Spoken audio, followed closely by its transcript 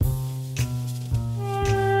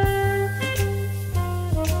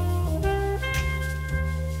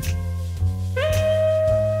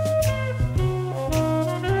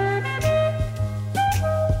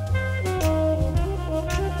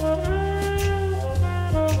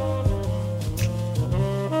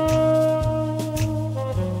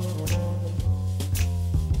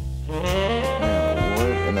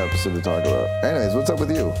episode to talk about. Anyways, what's up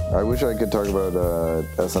with you? I wish I could talk about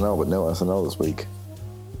SNL, but no SNL this week.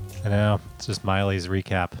 I know. It's just Miley's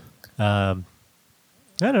recap. I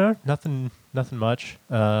don't know. Nothing much.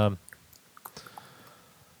 The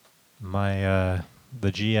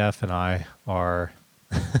GF and I are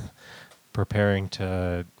preparing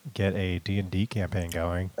to get a D&D campaign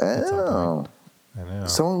going. Oh. I know.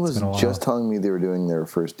 Someone was just telling me they were doing their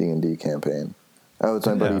first D&D campaign. Oh, it's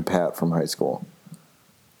my buddy Pat from high school.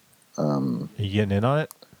 Are you getting in on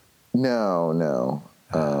it? No.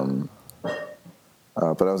 But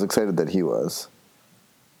I was excited that he was.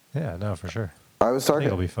 Yeah, no, for sure. I was talking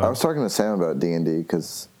to Sam about D&D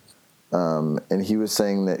because, and he was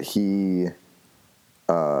saying that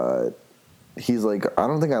he's like, I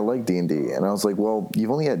don't think I like D&D, and I was like, well, you've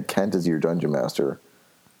only had Kent as your dungeon master,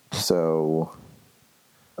 so.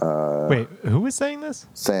 Wait, who was saying this?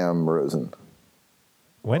 Sam Rosen.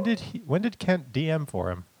 When did Kent DM for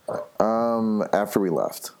him? After we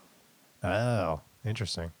left. Oh,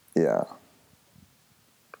 interesting. Yeah.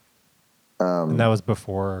 And that was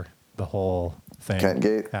before the whole thing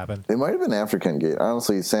Kentgate happened. It might have been after Kentgate.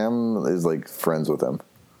 Honestly, Sam is like friends with him.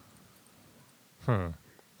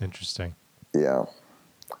 Interesting. Yeah.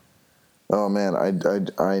 Oh man,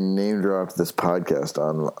 I name dropped this podcast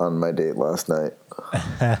on my date last night.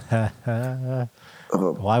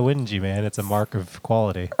 Why wouldn't you, man? It's a mark of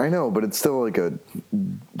quality. I know, but it's still like a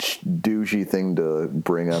douchey thing to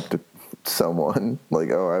bring up to someone. Like,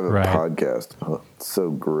 oh, I have a podcast. Oh, it's so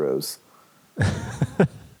gross.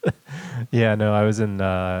 Yeah, no, I was in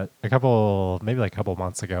a couple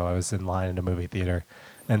months ago, I was in line in a movie theater,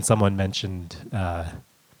 and someone mentioned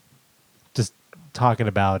just talking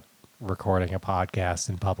about recording a podcast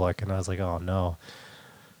in public, and I was like, oh no.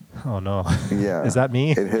 Yeah. Is that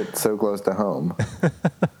me? It hit so close to home.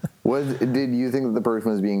 Did you think that the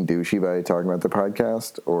person was being douchey by talking about the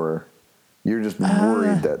podcast, or you're just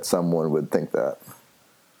worried that someone would think that?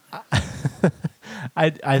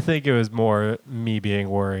 I think it was more me being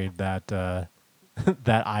worried that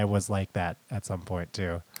that I was like that at some point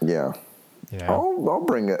too. Yeah. I'll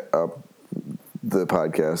bring it up the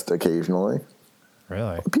podcast occasionally.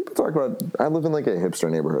 Really? People talk about, I live in like a hipster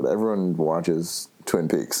neighborhood. Everyone watches Twin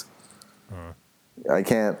Peaks. I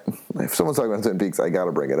can't, if someone's talking about Twin Peaks, I got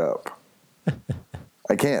to bring it up.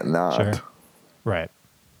 I can't not. Sure. Right.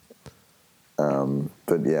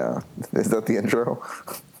 But yeah, is that the intro?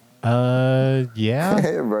 Yeah.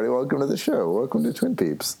 Hey everybody, welcome to the show. Welcome to Twin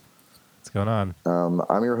Peeps. What's going on?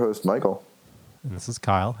 I'm your host, Michael. And this is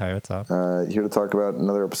Kyle. Hey, what's up? Here to talk about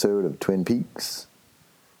another episode of Twin Peaks.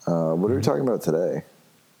 What are we talking about today?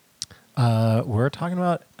 We're talking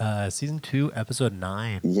about season 2, episode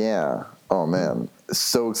 9. Yeah. Oh man,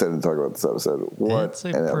 so excited to talk about this episode. What it's a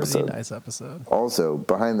an pretty episode! Nice episode. Also,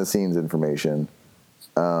 behind the scenes information.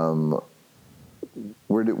 We're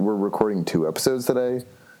recording 2 episodes today,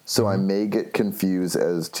 so I may get confused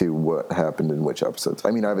as to what happened in which episodes.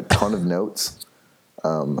 I mean, I have a ton of notes.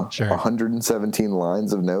 Sure. 117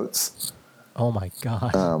 lines of notes. Oh my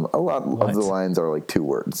god. A lot of the lines are like 2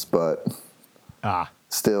 words, but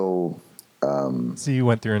still. So you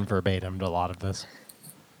went through and verbatim a lot of this.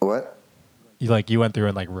 What? You went through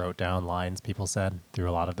and like wrote down lines people said through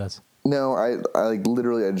a lot of this. No, I like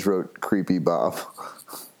literally I just wrote creepy Bob.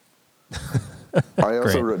 I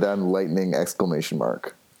also wrote down lightning !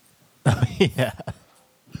 Oh yeah.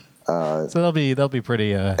 So they'll be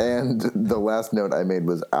pretty. And the last note I made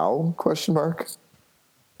was owl ?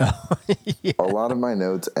 Yeah. A lot of my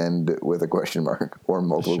notes end with a question mark or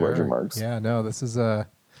multiple question marks. Yeah, no, this is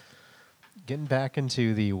getting back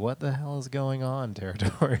into the what the hell is going on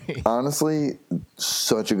territory. Honestly,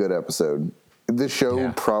 such a good episode. This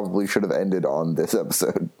show probably should have ended on this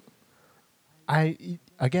episode.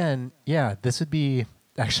 This would be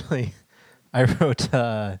actually. I wrote.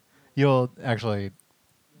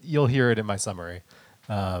 You'll hear it in my summary.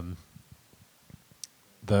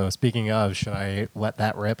 Though speaking of, should I let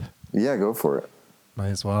that rip? Yeah, go for it. Might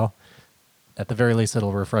as well. At the very least,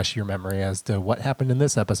 it'll refresh your memory as to what happened in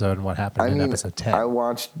this episode and what happened in episode 10. I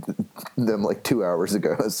watched them like 2 hours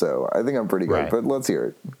ago, so I think I'm pretty good. Right. But let's hear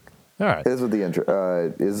it. All right. Here's with the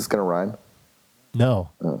intro. Is this going to rhyme?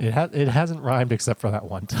 No. Oh. It hasn't rhymed except for that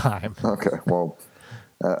one time. Okay. Well,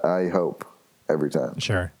 I hope every time.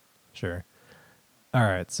 Sure. All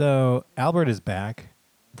right. So Albert is back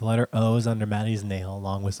The letter O is under Maddie's nail,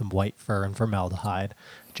 along with some white fur and formaldehyde.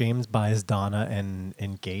 James buys Donna an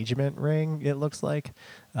engagement ring, it looks like.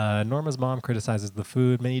 Norma's mom criticizes the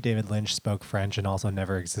food. Minnie David Lynch spoke French and also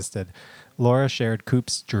never existed. Laura shared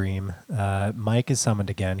Coop's dream. Mike is summoned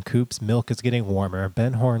again. Coop's milk is getting warmer.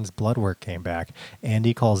 Ben Horn's blood work came back.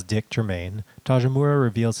 Andy calls Dick Germain. Tajimura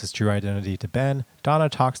reveals his true identity to Ben. Donna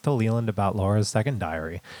talks to Leland about Laura's second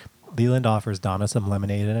diary. Leland offers Donna some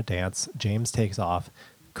lemonade and a dance. James takes off.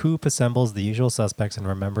 Coop assembles the usual suspects and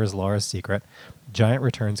remembers Laura's secret. Giant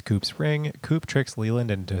returns Coop's ring. Coop tricks Leland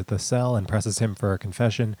into the cell and presses him for a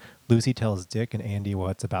confession. Lucy tells Dick and Andy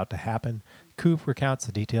what's about to happen. Coop recounts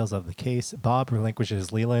the details of the case. Bob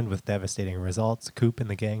relinquishes Leland with devastating results. Coop and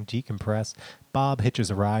the gang decompress. Bob hitches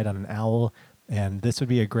a ride on an owl, and this would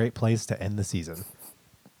be a great place to end the season.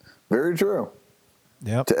 Very true.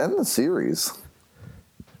 Yep. To end the series.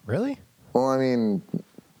 Really? Well, I mean,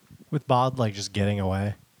 With Bob, like, just getting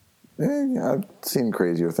away? yeah, I've seen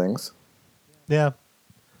crazier things. Yeah.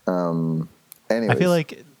 Anyways. I feel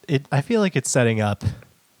like it's setting up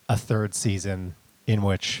a third season in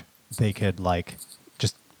which they could, like,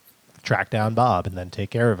 just track down Bob and then take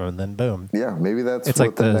care of him, and then boom. Yeah, maybe that's It's what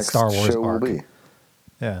like the the next Star Wars show arc. will be.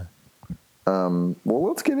 Yeah. Well,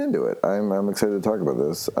 let's get into it. I'm excited to talk about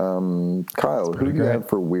this. Kyle, who do you great. have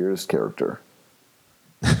for weirdest character?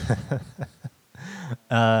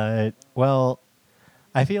 Well,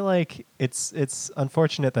 I feel like it's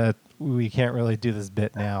unfortunate that we can't really do this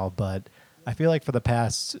bit now, but I feel like for the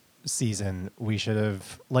past season, we should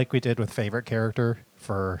have, like we did with favorite character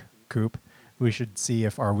for Coop, we should see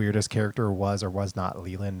if our weirdest character was or was not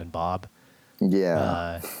Leland and Bob.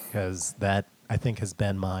 Yeah. Because that, I think, has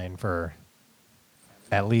been mine for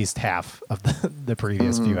at least half of the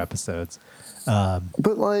previous few episodes.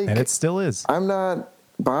 But, like, And it still is. I'm not...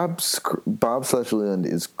 Bob slash Leland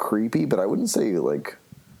is creepy, but I wouldn't say, like...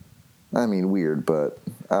 I mean, weird, but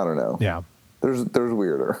I don't know. Yeah. There's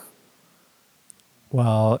weirder.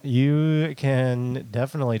 Well, you can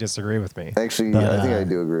definitely disagree with me. Actually, but, I think I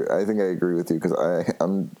do agree. I think I agree with you because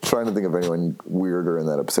I'm trying to think of anyone weirder in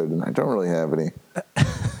that episode, and I don't really have any.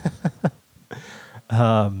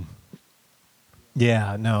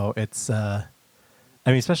 Yeah, no, it's... I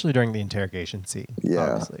mean, especially during the interrogation scene,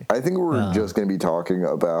 Yeah. obviously. I think we're just going to be talking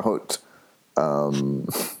about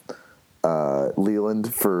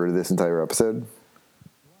Leland for this entire episode.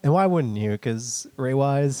 And why wouldn't you? Because Ray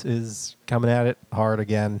Wise is coming at it hard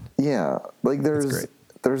again. Yeah. Like, there's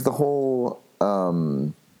the whole...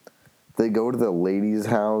 they go to the lady's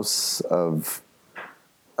house of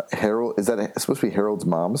Harold. Is that supposed to be Harold's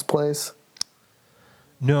mom's place?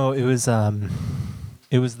 No, it was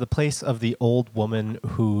the place of the old woman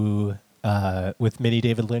who, with Minnie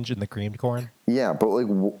David Lynch and the creamed corn. Yeah, but, like,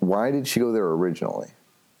 why did she go there originally?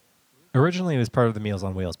 Originally, it was part of the Meals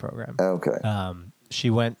on Wheels program. Okay. She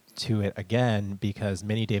went to it again because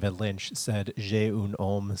Minnie David Lynch said "J'ai un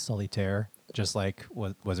homme solitaire," just like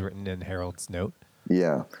was written in Harold's note.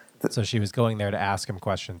 Yeah. So she was going there to ask him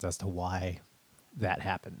questions as to why that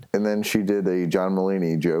happened, And then she did a John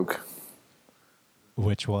Mulaney joke.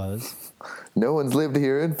 which was No one's lived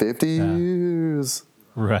here in 50 years.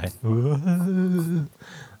 right.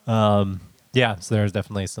 Yeah, so there's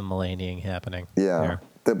definitely some Mulaneying happening. Yeah.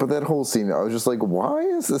 there. But that whole scene, I was just like, why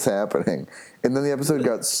is this happening? And then the episode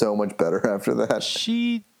got so much better after that.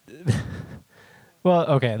 She. Well,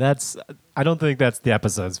 okay, I don't think that's the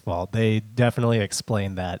episode's fault. They definitely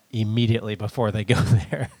explain that immediately before they go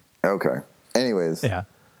there. Okay. Anyways. Yeah.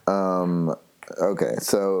 Okay.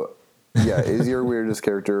 So, yeah, is your weirdest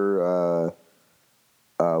character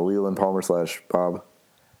Leland Palmer / Bob?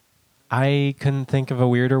 I couldn't think of a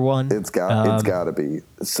weirder one. It's got to be.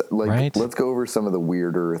 So, like, right? Let's go over some of the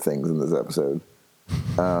weirder things in this episode.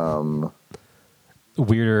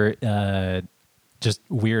 Weirder, just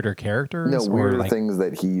weirder characters. No, weirder like, things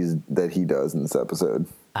that he does in this episode.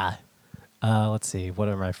 let's see. What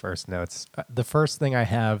are my first notes? The first thing I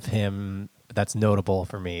have him that's notable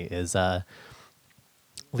for me is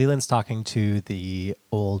Leland's talking to the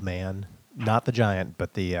old man, not the giant,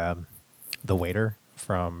 but the waiter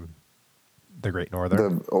from the Great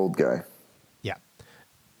Northern. The old guy. Yeah.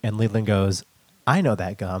 And Leland goes, "I know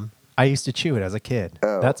that gum. I used to chew it as a kid.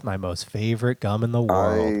 Oh. That's my most favorite gum in the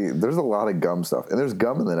world." There's a lot of gum stuff. And there's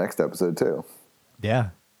gum in the next episode, too. Yeah.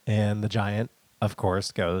 And the giant, of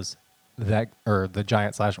course, goes, the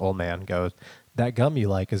giant / old man goes, "That gum you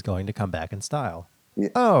like is going to come back in style." Yeah.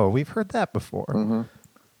 Oh, we've heard that before. Mm-hmm.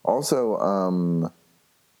 Also,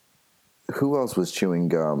 who else was chewing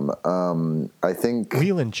gum? I think...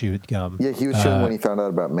 Leland chewed gum. Yeah, he was chewing when he found out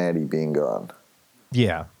about Maddie being gone.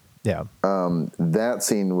 Yeah. Yeah. That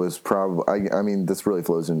scene was probably, I mean, this really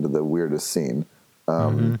flows into the weirdest scene.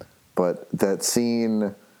 But that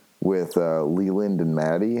scene with Leland and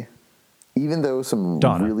Maddie, even though some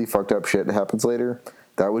Donna. really fucked up shit happens later,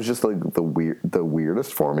 that was just like the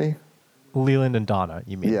weirdest for me. Leland and Donna,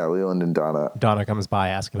 you mean? Yeah, Leland and Donna. Donna comes by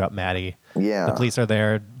asking about Maddie. Yeah. The police are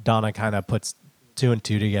there. Donna kind of puts two and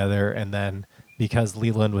two together, and then because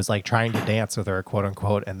Leland was like trying to dance with her, quote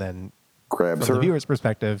unquote, and then Grabs from her. the viewer's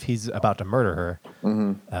perspective, he's about to murder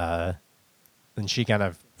her. Then she kind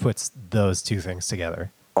of puts those two things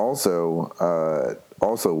together. Also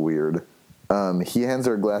weird. He hands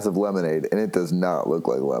her a glass of lemonade, and it does not look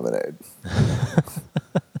like lemonade.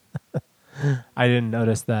 I didn't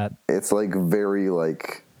notice that. It's like very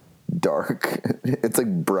like dark. It's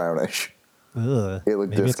like brownish. Ugh. It looked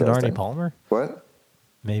Maybe it's an disgusting. Arnie Palmer. What?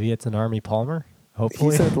 Maybe it's an Arnie Palmer. He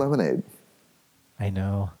Hopefully. said lemonade. I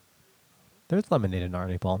know. There's lemonade in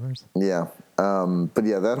Arnie Palmer's. Yeah. But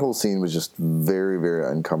yeah, that whole scene was just very,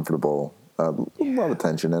 very uncomfortable. A lot of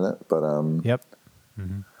tension in it, but Yep.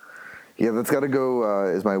 yeah, that's got to go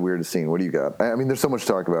as my weirdest scene. What do you got? I mean, there's so much to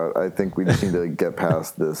talk about. I think we just need to get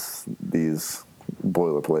past these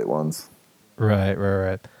boilerplate ones.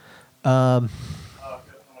 Right. That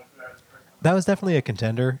was definitely a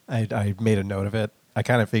contender. I made a note of it. I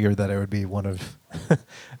kind of figured that it would be one of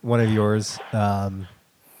one of yours.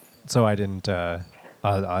 So I didn't.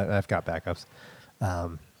 I've got backups.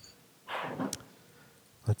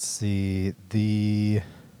 Let's see.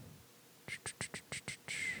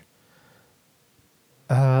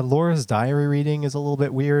 Laura's diary reading is a little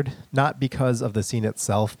bit weird, not because of the scene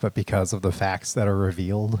itself, but because of the facts that are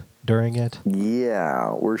revealed during it.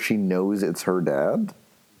 Yeah, where she knows it's her dad.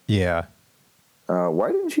 Yeah.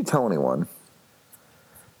 Why didn't she tell anyone?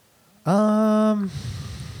 Who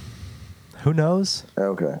knows?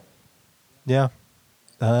 Okay. Yeah.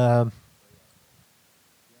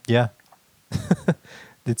 Yeah.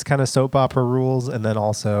 It's kind of soap opera rules, and then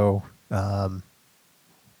also,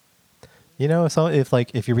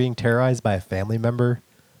 if you're being terrorized by a family member,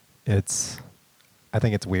 I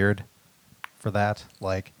think it's weird for that.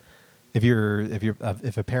 Like,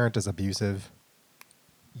 if a parent is abusive,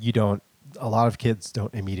 a lot of kids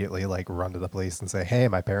don't immediately like run to the police and say, "Hey,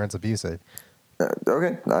 my parent's abusive."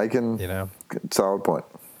 Okay, I can. Solid point.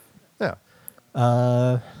 Yeah.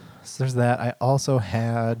 So there's that. I also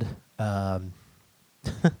had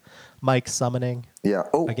Mike summoning. Yeah.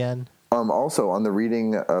 Oh, again. Also, on the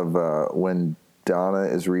reading of when Donna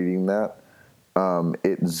is reading that,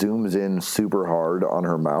 it zooms in super hard on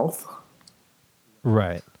her mouth.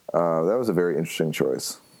 Right. That was a very interesting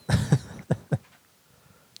choice.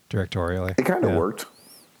 Directorially. It kind of worked.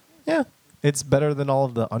 Yeah. It's better than all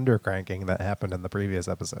of the undercranking that happened in the previous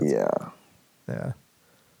episodes. Yeah. Yeah.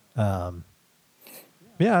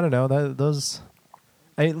 Yeah, I don't know.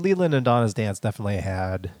 Leland and Donna's dance definitely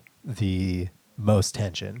had the most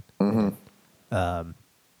tension. Mm-hmm. And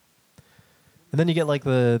then you get like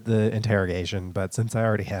the interrogation, but since I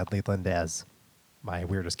already had Leland as my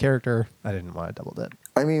weirdest character, I didn't want to double dip.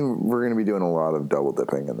 I mean, we're going to be doing a lot of double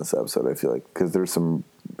dipping in this episode, I feel like, because there's some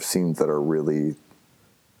scenes that are really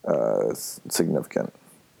significant.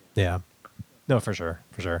 Yeah. No, for sure.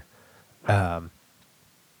 Out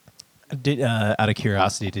of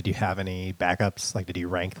curiosity, did you have any backups? Like, did you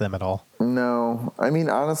rank them at all? No. I mean,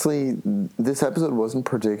 honestly, this episode wasn't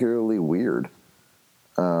particularly weird.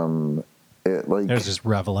 It was just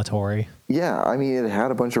revelatory. Yeah, I mean, it had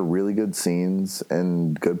a bunch of really good scenes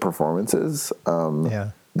and good performances.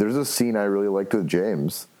 Yeah. There's a scene I really liked with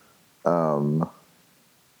James.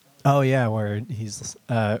 Oh yeah, where he's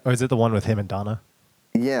or is it the one with him and Donna?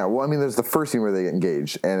 Yeah, well, I mean, there's the first scene where they get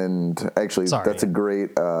engaged, and actually, that's a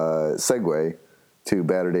great segue to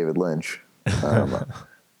Batter David Lynch.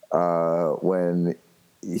 When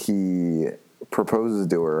he proposes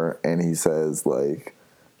to her, and he says, like,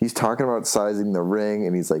 he's talking about sizing the ring,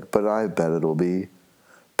 and he's like, but I bet it'll be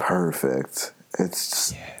perfect.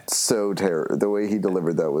 It's just so terrible. The way he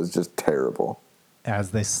delivered that was just terrible.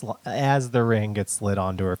 As the ring gets slid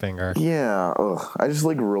onto her finger. Yeah, I just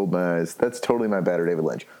like rolled my eyes. That's totally my Batter David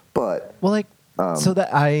Lynch. But well, like, so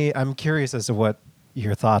that I'm curious as to what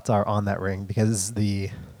your thoughts are on that ring because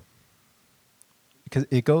it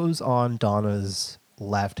goes on Donna's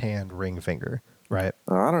left hand ring finger, right?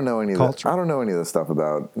 I don't know any of that. I don't know any of the stuff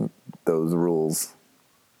about those rules.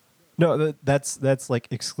 No, that's like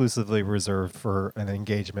exclusively reserved for an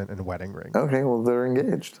engagement and wedding ring. Okay, well, they're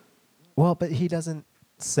engaged. Well, but he doesn't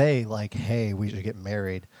say like, "Hey, we should get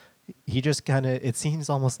married." He just kind of. It seems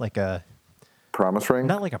almost like a promise ring.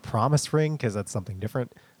 Not like a promise ring because that's something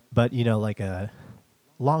different, but like a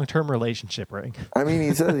long-term relationship ring, I mean,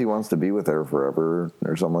 he says he wants to be with her forever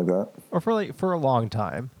or something like that. or for a long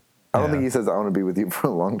time. I don't think he says I want to be with you for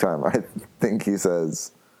a long time. I think he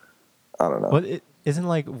says, I don't know. But it isn't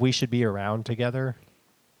like we should be around together.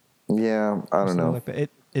 Yeah, I don't know. Like that.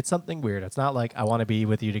 It's something weird. It's not like I want to be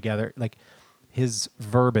with you together. Like his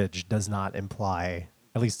verbiage does not imply,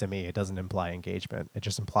 at least to me, it doesn't imply engagement. It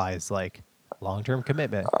just implies like long-term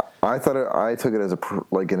commitment. I took it as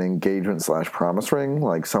like an engagement / promise ring,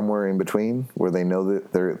 like somewhere in between where they know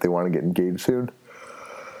that they want to get engaged soon.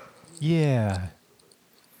 Yeah.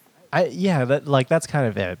 That's kind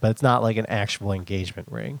of it, but it's not like an actual engagement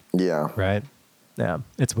ring. Yeah. Right? Yeah.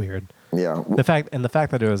 It's weird. Yeah. The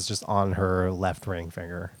fact that it was just on her left ring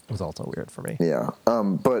finger was also weird for me. Yeah.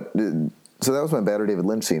 But so that was my Better David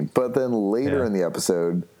Lynch scene. But then later in the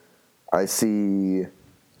episode, I see.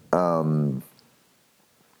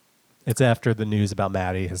 It's after the news about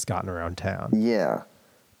Maddie has gotten around town. Yeah.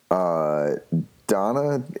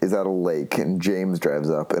 Donna is at a lake and James drives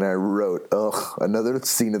up, and I wrote, another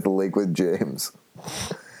scene at the lake with James.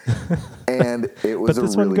 And it was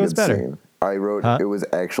a really good scene. I wrote, It was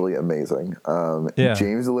actually amazing.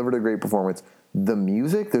 James delivered a great performance. The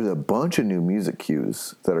music, there's a bunch of new music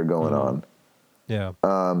cues that are going on. Yeah.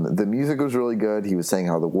 The music was really good. He was saying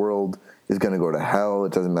how the world is going to go to hell.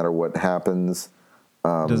 It doesn't matter what happens.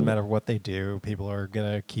 It doesn't matter what they do. People are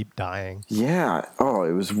going to keep dying. Yeah. Oh,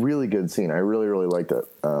 it was really good scene. I really, really liked it.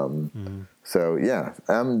 So, yeah,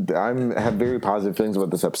 I have very positive feelings about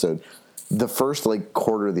this episode. The first,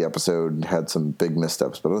 quarter of the episode had some big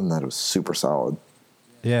missteps, but other than that, it was super solid.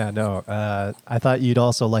 Yeah, no. I thought you'd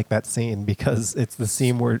also like that scene because it's the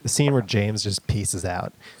scene where James just pieces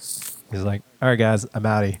out. He's like, all right, guys, I'm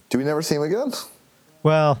outie. Do we never see him again?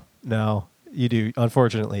 Well, no. You do.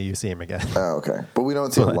 Unfortunately, you see him again. Oh, okay. But we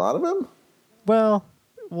don't see a lot of him? Well,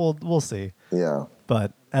 we'll see. Yeah.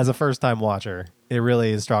 But as a first-time watcher, it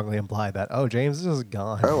really is strongly implied that, James is just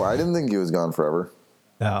gone. Oh, I didn't think he was gone forever.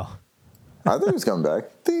 No. I thought he was coming back. I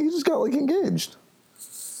think he just got, engaged.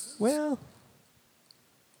 Well,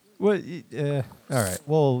 all right.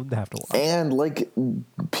 We'll have to watch. And,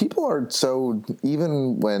 people are so...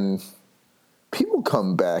 Even when... People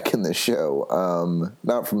come back in the show,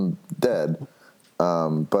 not from dead,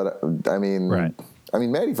 but I mean, right.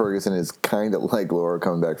 Maddie Ferguson is kind of like Laura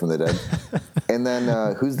coming back from the dead. And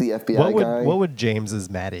then who's the FBI guy? What would James's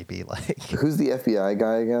Maddie be like? Who's the FBI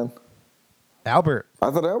guy again? Albert.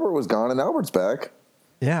 I thought Albert was gone, and Albert's back.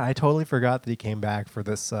 Yeah, I totally forgot that he came back for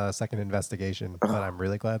this second investigation, but I'm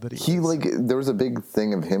really glad that he is. There was a big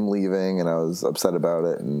thing of him leaving, and I was upset about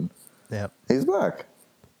it, and he's back.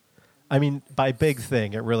 I mean, by big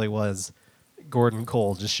thing, it really was Gordon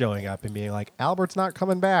Cole just showing up and being like, Albert's not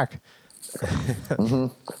coming back. Mm-hmm.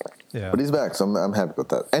 Yeah. But he's back, so I'm happy with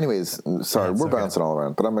that. Anyways, sorry, we're bouncing all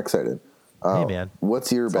around, but I'm excited. Hey, man.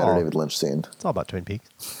 What's your Better David Lynch scene? It's all about Twin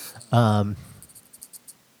Peaks. I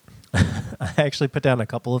actually put down a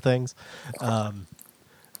couple of things.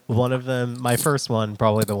 One of them, my first one,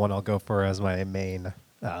 probably the one I'll go for as my main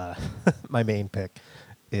pick,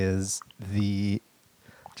 is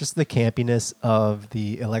just the campiness of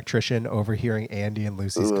the electrician overhearing Andy and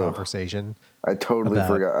Lucy's conversation. I totally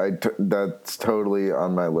forgot. That's totally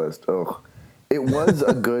on my list. Oh, it was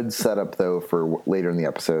a good setup though for later in the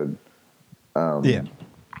episode. Yeah,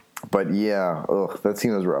 but yeah, that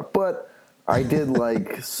scene was rough. But I did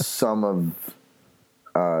like some of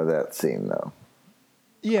that scene though.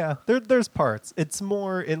 Yeah, there's parts. It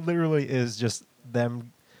literally is just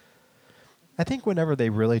them. I think whenever they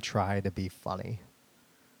really try to be funny.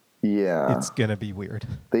 Yeah. It's going to be weird.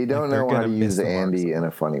 They don't know how to use Andy in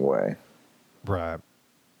a funny way. Right.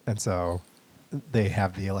 And so they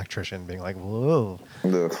have the electrician being like, whoa.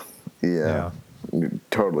 Ugh. Yeah. You're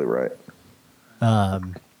totally right.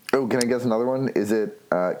 can I guess another one? Is it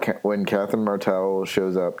when Catherine Martell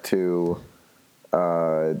shows up to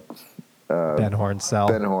Ben Horn's cell?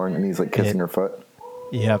 Ben Horn, and he's kissing her foot?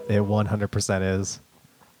 Yep, it 100% is.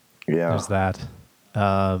 Yeah. There's that.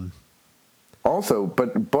 Also,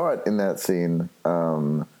 but in that scene,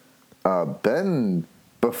 Ben,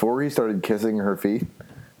 before he started kissing her feet,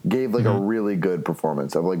 gave a really good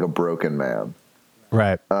performance of a broken man.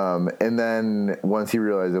 Right. And then once he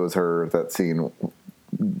realized it was her, that scene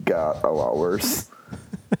got a lot worse.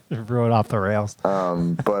 Rode off the rails.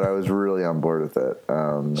 But I was really on board with it.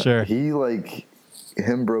 Sure. He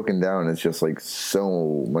him broken down is just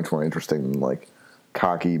so much more interesting than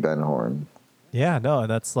cocky Ben Horn. Yeah, no,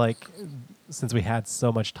 that's since we had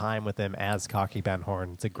so much time with him as cocky Ben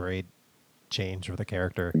Horn, it's a great change for the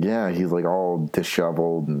character. Yeah, he's all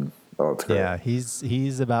disheveled and it's great. Yeah,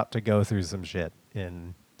 he's about to go through some shit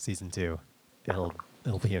in season 2.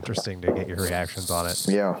 it'll be interesting to get your reactions on it.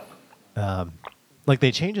 Yeah. Like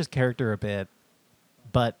they change his character a bit,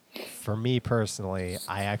 but for me personally,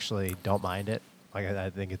 I actually don't mind it. Like I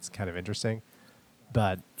think it's kind of interesting.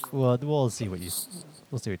 But we'll see what you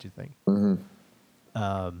think.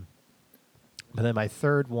 But then my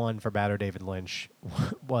third one for Batter David Lynch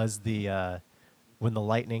was the when the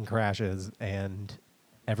lightning crashes and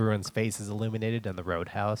everyone's face is illuminated in the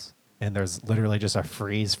roadhouse, and there's literally just a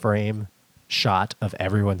freeze frame shot of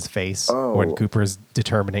everyone's face when Oh. Cooper's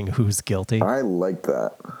determining who's guilty. I like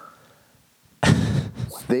that.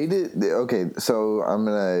 They did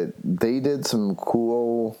some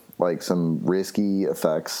cool, like some risky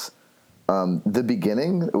effects. The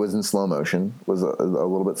beginning, it was in slow motion, was a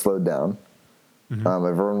little bit slowed down.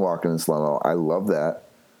 Everyone walking in slow-mo. I love that.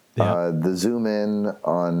 Yeah. The zoom in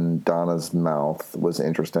on Donna's mouth was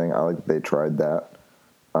interesting. I like that they tried that.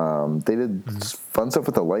 They did fun stuff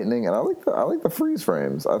with the lightning, and I like the freeze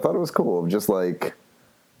frames. I thought it was cool. Just like,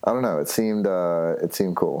 I don't know, it seemed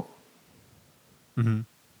cool.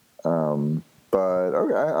 But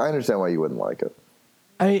okay, I understand why you wouldn't like it.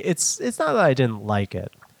 It's not that I didn't like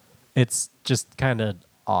it. It's just kind of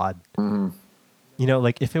odd. You know,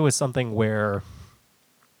 like if it was something where,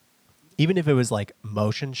 even if it was like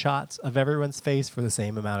motion shots of everyone's face for the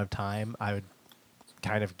same amount of time, I would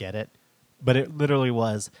kind of get it. But it literally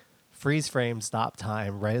was freeze frame, stop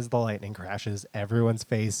time, right as the lightning crashes, everyone's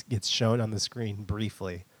face gets shown on the screen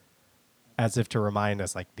briefly, as if to remind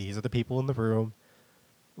us, like, these are the people in the room.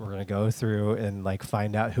 We're going to go through and like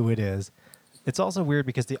find out who it is. It's also weird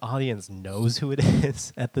because the audience knows who it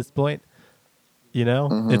is at this point. You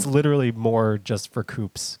know, it's literally more just for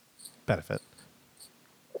Coop's benefit.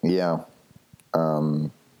 Yeah.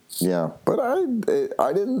 Yeah. But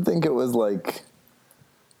I didn't think it was like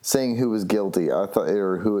saying who was guilty. I thought,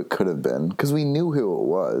 or who it could have been, because we knew who it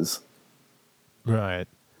was. Right.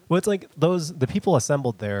 Well, it's like the people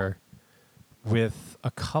assembled there, with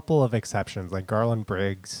a couple of exceptions, like Garland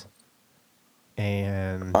Briggs.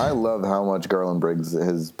 And I love how much Garland Briggs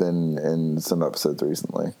has been in some episodes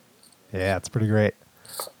recently. yeah, it's pretty great.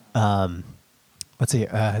 Let's see.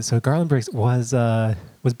 So Garland Briggs was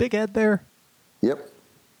Big Ed there? Yep.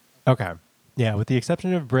 Okay. Yeah, with the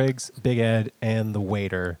exception of Briggs, Big Ed, and the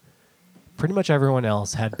waiter, pretty much everyone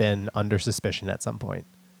else had been under suspicion at some point.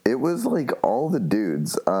 It was like all the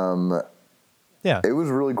dudes. Yeah. It was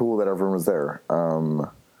really cool that everyone was there.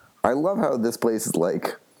 I love how this place is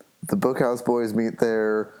like, the Bookhouse Boys meet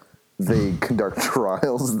there. They conduct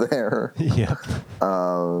trials there. Yep.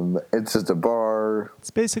 It's just a bar.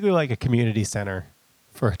 It's basically like a community center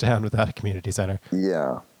for a town without a community center.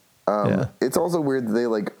 Yeah. Yeah. It's also weird that they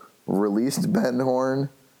like released Ben Horn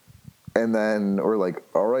and then were like,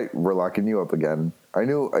 all right, we're locking you up again. I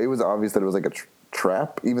knew it was obvious that it was like a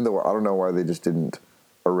trap, even though I don't know why they just didn't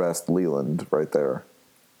arrest Leland right there.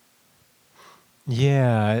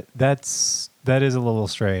 Yeah, that is a little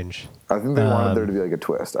strange. I think they wanted there to be like a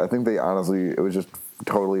twist. I think it was just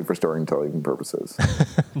totally for storytelling purposes.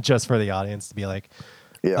 Just for the audience to be like,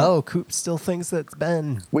 Yeah. oh, Coop still thinks that's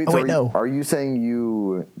Ben. Wait, oh, so wait, no. Are you saying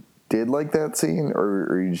you did like that scene,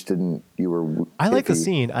 or you just didn't? You were. I like the iffy?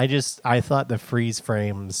 scene. I thought the freeze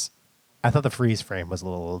frame was a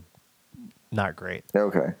little not great.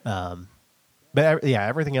 Okay. But yeah,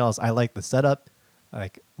 everything else, I like the setup, I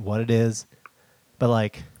like what it is. But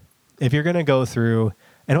like, if you're gonna go through,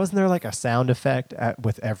 and wasn't there like a sound effect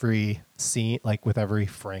with every scene, like with every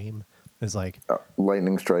frame? There's like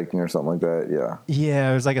Lightning striking or something like that. Yeah.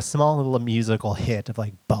 yeah, there's like a small little musical hit of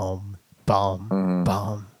like boom, boom,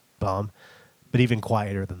 boom, boom, but even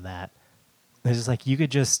quieter than that. It's just like you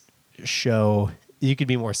could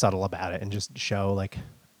be more subtle about it and just show like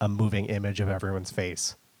a moving image of everyone's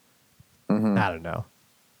face. I don't know.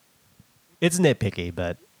 It's nitpicky,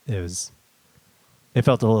 but it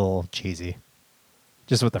felt a little cheesy,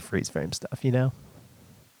 just with the freeze frame stuff, you know?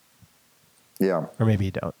 Yeah. Or maybe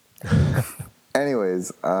you don't.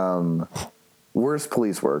 Anyways, worst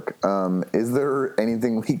police work. Is there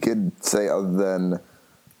anything we could say other than,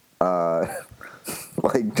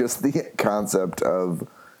 like, just the concept of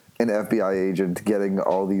an FBI agent getting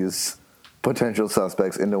all these potential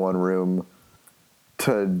suspects into one room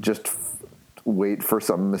to just wait for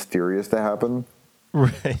something mysterious to happen?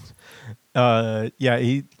 Right. Yeah,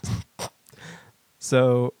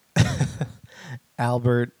 so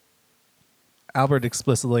Albert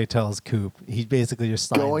explicitly tells Coop, he basically just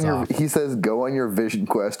signs off. He says, go on your vision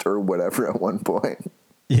quest or whatever at one point.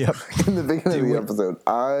 Yep. In the beginning of the episode.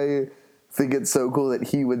 I think it's so cool that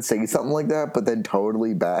he would say something like that, but then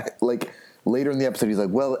totally back. Like, later in the episode, he's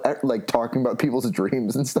like, well, like, talking about people's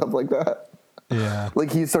dreams and stuff like that. Yeah.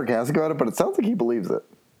 Like he's sarcastic about it, but it sounds like he believes it.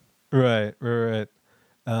 Right.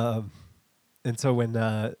 And so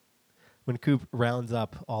when Coop rounds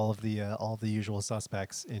up all of the usual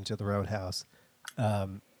suspects into the roadhouse,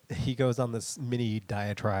 he goes on this mini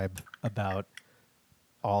diatribe about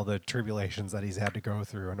all the tribulations that he's had to go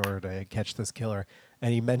through in order to catch this killer,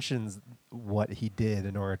 and he mentions what he did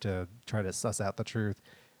in order to try to suss out the truth.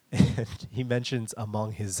 And he mentions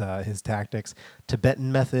among his tactics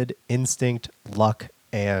Tibetan method, instinct, luck,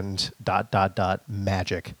 and ...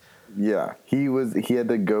 magic. Yeah, he had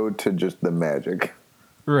to go to just the magic.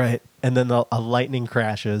 Right. And then a lightning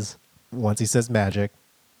crashes once he says magic,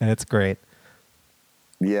 and it's great.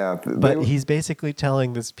 Yeah, But he's basically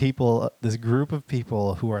telling this group of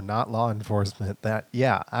people who are not law enforcement that,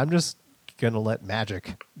 yeah, I'm just going to let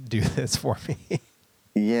magic do this for me.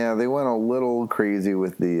 Yeah, they went a little crazy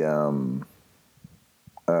with the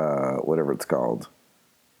whatever it's called,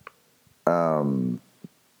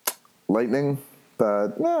 lightning.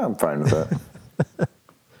 But no, I'm fine with it.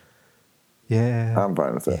 Yeah. I'm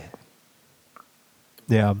fine with it.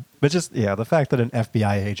 Yeah, but just the fact that an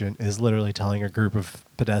FBI agent is literally telling a group of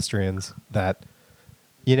pedestrians that,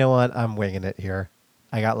 you know what, I'm winging it here.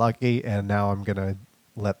 I got lucky, and now I'm gonna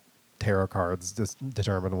let tarot cards just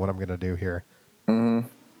determine what I'm gonna do here. Mm-hmm.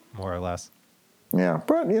 More or less. Yeah,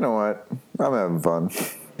 but you know what? I'm having fun.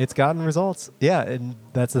 It's gotten results. Yeah, and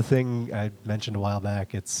that's the thing I mentioned a while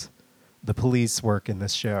back. It's the police work in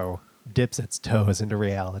this show dips its toes into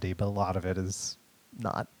reality, but a lot of it is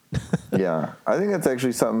not. Yeah, I think that's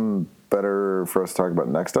actually something better for us to talk about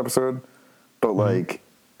next episode. But like,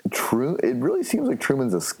 it really seems like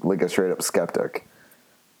Truman's a straight up skeptic.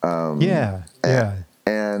 Yeah.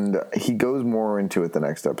 And he goes more into it the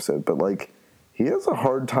next episode. But like, he has a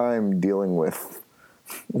hard time dealing with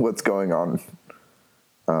what's going on.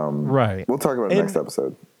 Right. We'll talk about it next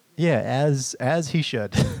episode. Yeah, as he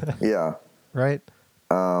should. Yeah. Right.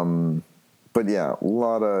 But yeah, a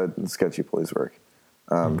lot of sketchy police work.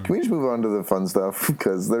 Can we just move on to the fun stuff?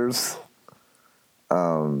 Because there's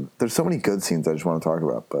so many good scenes I just want to talk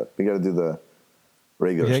about, but we got to do the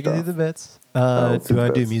regular stuff. Yeah, do the bits. Do you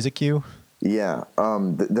want to do music cue? Yeah,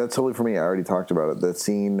 that's totally for me. I already talked about it. The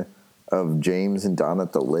scene of James and Don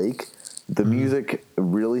at the lake. The music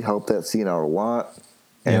really helped that scene out a lot,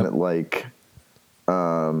 and I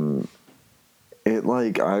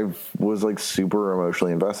was like super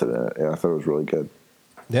emotionally invested in it. Yeah, I thought it was really good.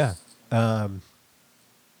 Yeah.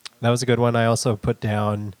 That was a good one. I also put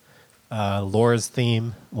down Laura's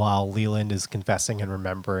theme while Leland is confessing and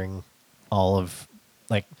remembering all of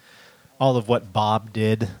what Bob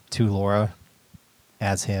did to Laura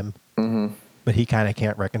as him. Mm-hmm. But he kind of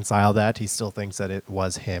can't reconcile that. He still thinks that it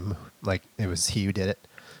was him, like it was he who did it.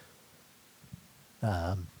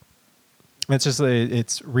 It's just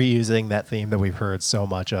it's reusing that theme that we've heard so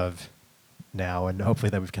much of now, and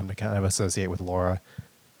hopefully that we've come to kind of associate with Laura.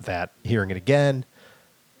 That hearing it again,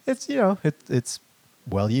 it's it's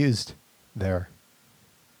well used there.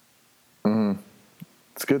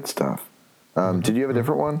 It's good stuff. Did you have a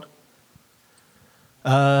different one?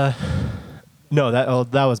 No, that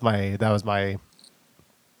was the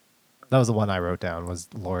one I wrote down, was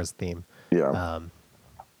Laura's theme. Yeah.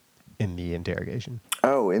 In the interrogation.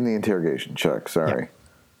 Oh, in the interrogation. Check. Sorry.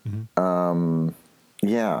 Yeah. Mm-hmm.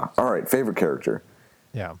 Yeah. All right. Favorite character.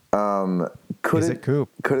 Yeah. Is it Coop?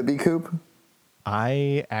 Could it be Coop?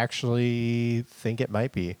 I actually think it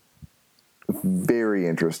might be. Very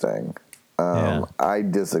interesting. I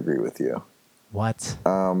disagree with you. What?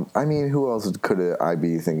 I mean, who else could I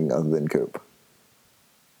be thinking other than Coop?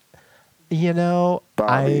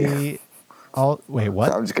 Bobby. Wait,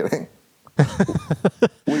 what? I'm just kidding.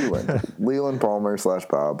 Leland Palmer /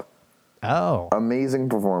 Bob. Oh. Amazing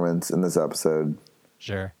performance in this episode.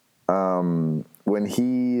 Sure. When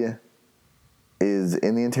he is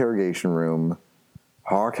in the interrogation room,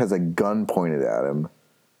 Hawk has a gun pointed at him,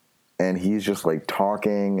 and he's just like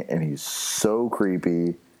talking, and he's so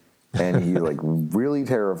creepy, and he's like really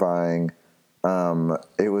terrifying.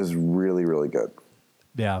 It was really, really good.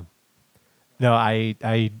 Yeah. No,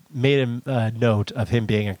 I made a note of him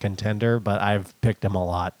being a contender, but I've picked him a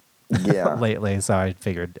lot lately, so I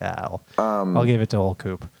figured I'll give it to old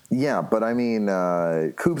Coop. Yeah, but I mean,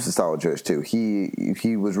 Coop's a solid choice too.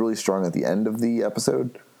 He was really strong at the end of the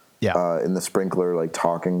episode. Yeah. In the sprinkler, like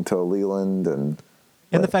talking to Leland and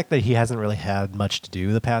the fact that he hasn't really had much to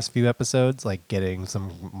do the past few episodes, like getting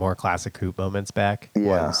some more classic Coop moments back,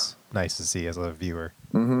 was nice to see as a viewer.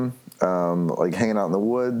 Mm-hmm. Like hanging out in the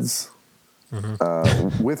woods.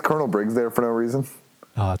 Mm-hmm. With Colonel Briggs there for no reason.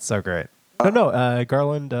 Oh, it's so great.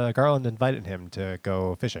 Garland invited him to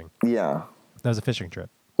go fishing. Yeah. That was a fishing trip.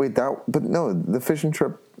 Wait, but no, the fishing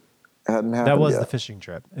trip hadn't happened That was yet. the fishing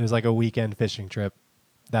trip. It was like a weekend fishing trip.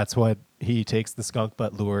 That's what he takes the skunk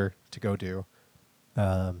butt lure to go do.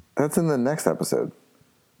 That's in the next episode.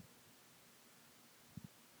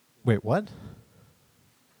 Wait, what?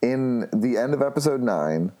 In the end of episode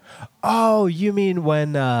 9. Oh, you mean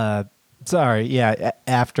when? Sorry, yeah.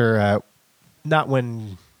 After, not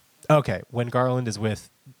when. Okay, when Garland is with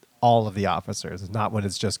all of the officers, not when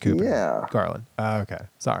it's just Coop Yeah. and Garland. Okay,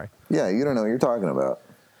 sorry. Yeah, you don't know what you're talking about.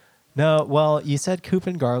 No, well, you said Coop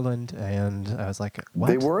and Garland, and I was like, what?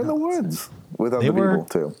 They were in the No, woods with other They were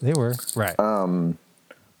people too. They were right.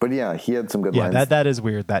 But yeah, he had some good Yeah, lines. that is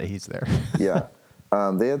weird that he's there. Yeah.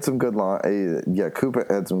 They had some good lines. Yeah, Cooper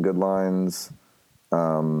had some good lines.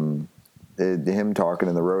 Him talking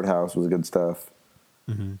in the roadhouse was good stuff.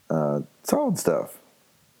 Solid stuff.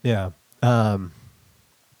 Yeah.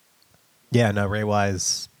 Yeah, no, Ray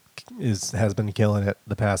Wise has been killing it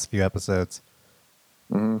the past few episodes.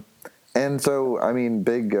 And so, I mean,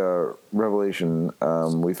 big revelation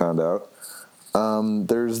we found out.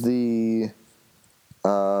 There's the,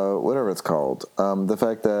 whatever it's called, the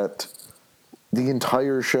fact that the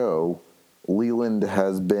entire show, Leland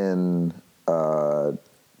has been hosting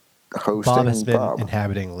Bob has been Bob.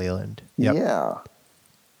 inhabiting Leland. Yep. Yeah.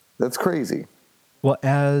 That's crazy. Well,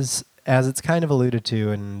 as it's kind of alluded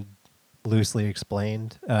to and loosely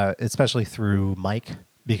explained, especially through Mike,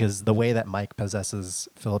 because the way that Mike possesses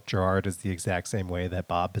Philip Gerard is the exact same way that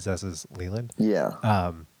Bob possesses Leland.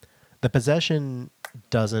 Yeah. The possession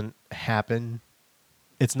doesn't happen.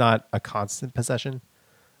 It's not a constant possession.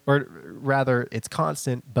 Or rather, it's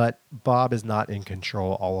constant, but Bob is not in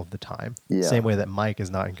control all of the time. Yeah. Same way that Mike is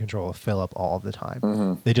not in control of Philip all of the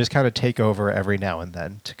time. They just kind of take over every now and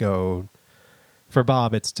then to go. For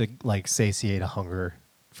Bob, it's to like satiate a hunger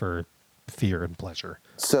for fear and pleasure.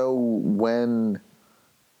 So when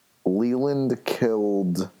Leland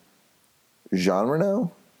killed Jean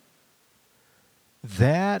Reno?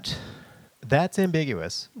 That's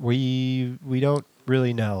ambiguous. We don't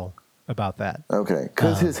really know about that. Okay,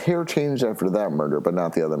 because his hair changed after that murder, but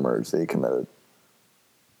not the other murders that he committed.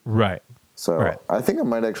 Right. So Right. I think that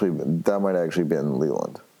might actually been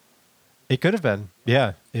Leland. It could have been.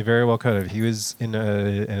 Yeah, it very well could have. He was in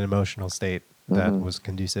an emotional state that was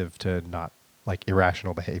conducive to not like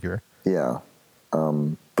irrational behavior. Yeah.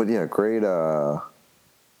 But yeah, great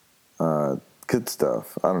good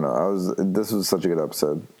stuff. I don't know. This was such a good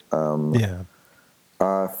episode. Yeah.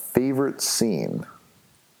 Favorite scene?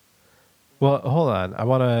 Well, hold on. I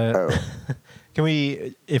want to. Oh. Can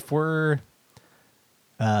we? If we're.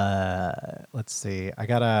 Let's see. I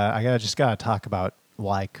gotta talk about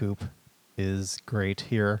why Coop is great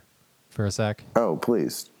here for a sec. Oh,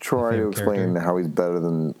 please. Try to favorite explain character? how he's better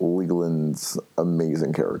than Leland's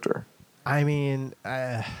amazing character. I mean,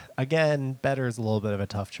 again, better is a little bit of a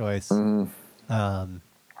tough choice.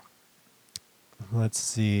 Let's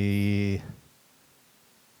see.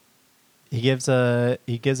 He gives a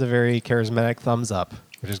very charismatic thumbs up,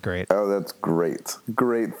 which is great. Oh, that's great.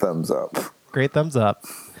 Great thumbs up. Great thumbs up.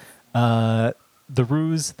 The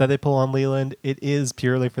ruse that they pull on Leland, it is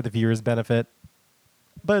purely for the viewer's benefit,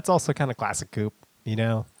 but it's also kind of classic Coop, you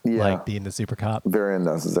know? Yeah. Like being the super cop. Very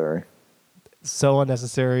unnecessary. So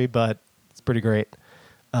unnecessary, but it's pretty great.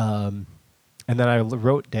 And then I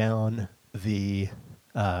wrote down the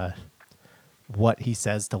what he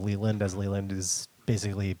says to Leland as Leland is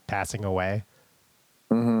basically passing away.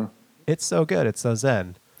 It's so good. It's so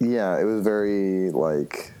zen. Yeah, it was very,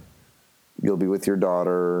 like, you'll be with your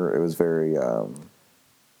daughter. It was very,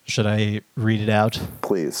 Should I read it out?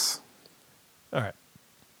 please. All right.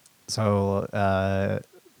 So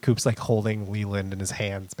Coop's like holding Leland in his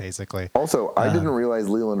hands, basically. Also, I didn't realize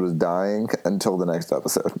Leland was dying until the next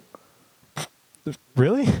episode.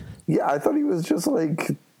 Really? Yeah, I thought he was just,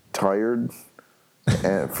 like, tired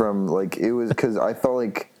and from, like, it was, because I felt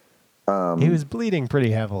like He was bleeding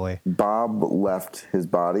pretty heavily. Bob left his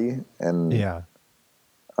body, and Yeah.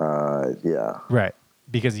 yeah. Right.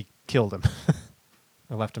 Because he killed him.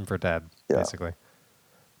 Or left him for dead, Yeah. basically.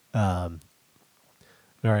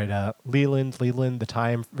 All right, Leland, the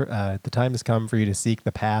time has come for you to seek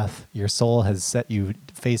the path. Your soul has set you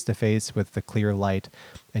face to face with the clear light,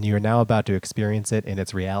 and you are now about to experience it in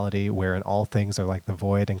its reality, wherein all things are like the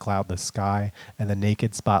void and cloudless sky, and the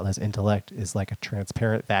naked, spotless intellect is like a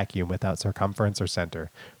transparent vacuum without circumference or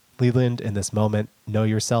center. Leland, in this moment, know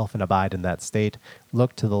yourself and abide in that state.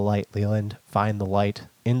 Look to the light, Leland. Find the light.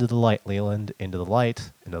 Into the light, Leland. Into the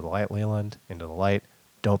light. Into the light, Leland. Into the light.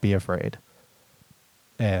 Don't be afraid.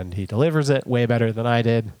 And he delivers it way better than I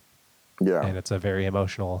did. Yeah. And it's a very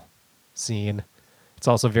emotional scene. It's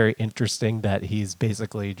also very interesting that he's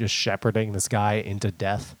basically just shepherding this guy into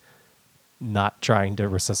death, not trying to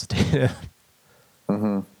resuscitate him.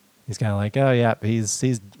 Mm-hmm. He's kind of like, oh yeah, he's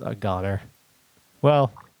a goner.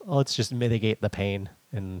 Well, let's just mitigate the pain,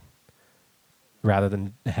 and rather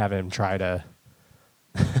than have him try to,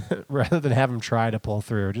 pull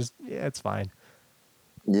through, just yeah, it's fine.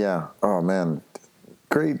 Yeah. Oh man,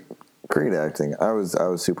 great acting. I was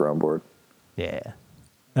super on board. Yeah.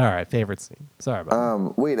 All right, favorite scene. Sorry about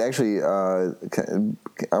that. Wait, actually, I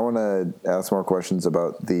want to ask more questions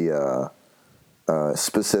about the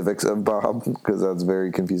specifics of Bob because that's very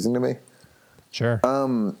confusing to me. Sure.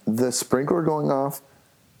 The sprinkler going off,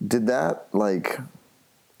 did that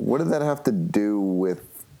what did that have to do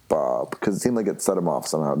with Bob? Because it seemed like it set him off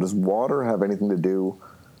somehow. Does water have anything to do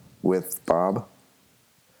with Bob?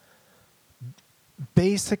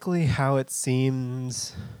 Basically, how it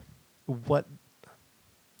seems, what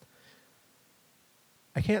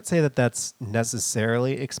I can't say that that's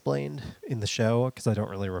necessarily explained in the show because I don't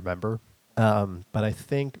really remember. But I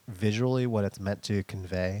think visually what it's meant to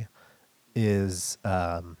convey is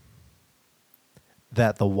that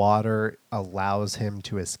the water allows him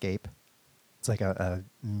to escape. It's like a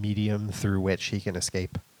medium through which he can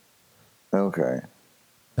escape. Okay.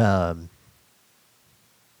 Because,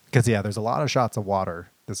 yeah, there's a lot of shots of water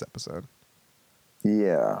this episode.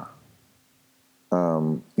 Yeah.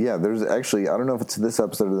 Yeah, there's actually, I don't know if it's this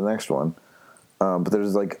episode or the next one, but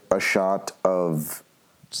there's like a shot of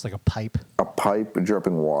Just like a pipe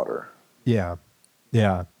dripping water. Yeah.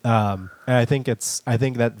 Yeah. And I think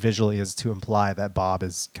that visually is to imply that Bob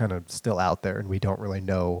is kind of still out there and we don't really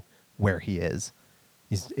know where he is.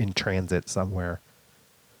 He's in transit somewhere.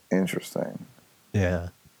 Interesting. Yeah.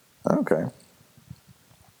 Okay.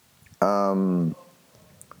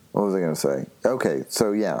 What was I going to say? Okay,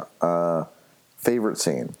 so yeah, favorite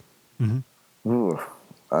scene. Mm-hmm. Ooh.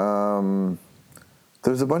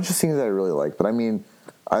 There's a bunch of scenes that I really like, but I mean,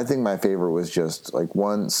 I think my favorite was just like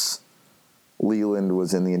once Leland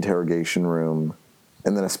was in the interrogation room,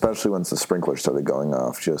 and then especially once the sprinkler started going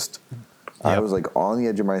off, just I was like on the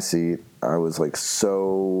edge of my seat. I was like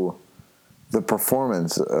the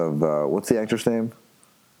performance of what's the actor's name?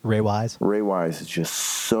 Ray Wise. Ray Wise is just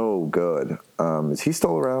so good. Is he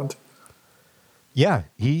still around? Yeah,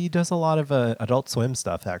 he does a lot of Adult Swim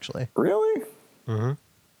stuff, actually. Really? Mm-hmm.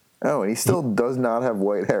 Oh, and he still does not have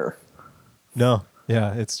white hair. No,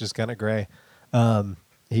 yeah, it's just kind of gray.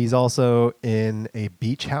 He's also in a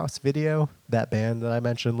Beach House video, that band that I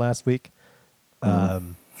mentioned last week.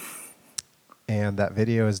 And that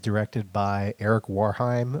video is directed by Eric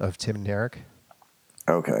Warheim of Tim and Eric.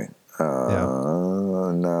 Okay.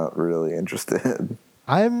 Not really interested.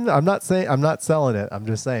 I'm not selling it. I'm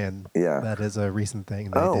just saying. Yeah. That is a recent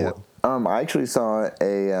thing they did. I actually saw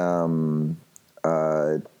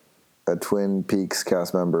a Twin Peaks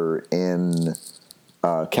cast member in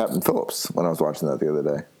Captain Phillips when I was watching that the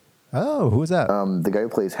other day. Oh, who was that? The guy who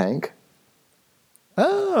plays Hank.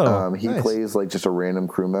 Oh, he nice. plays like just a random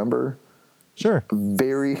crew member. Sure.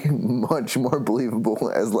 Very much more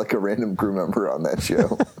believable as like a random crew member on that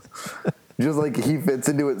show. Just like he fits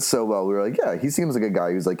into it so well. We were like, yeah, he seems like a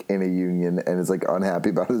guy who's like in a union and is like unhappy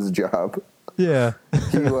about his job. Yeah.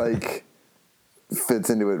 He like fits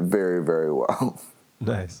into it very, very well.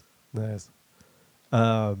 Nice.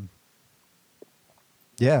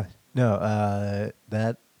 Yeah. No.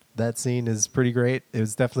 That scene is pretty great. It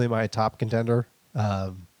was definitely my top contender.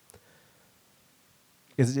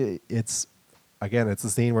 It's a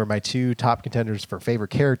scene where my two top contenders for favorite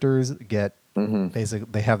characters get basically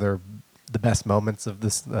they have the best moments of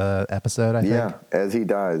this episode. I think. Yeah, as he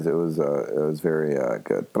dies, it was very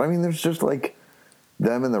good. But I mean, there's just like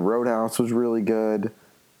them in the Roadhouse was really good.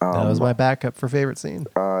 That was my backup for favorite scene.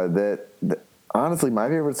 Honestly, my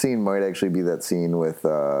favorite scene might actually be that scene with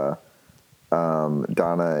Donna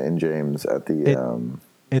and James at the.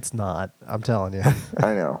 It's not. I'm telling you.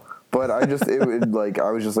 I know, but I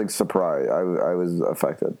was just like surprised. I was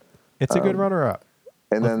affected. It's a good runner-up.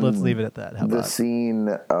 And let's leave it at that. How the about scene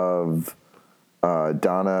of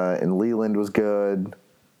Donna and Leland was good.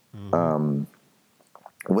 When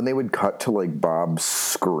they would cut to like Bob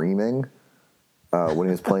screaming when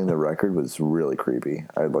he was playing the record was really creepy.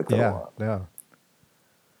 I liked that a lot.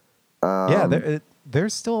 Yeah.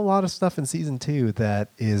 There's still a lot of stuff in season 2 that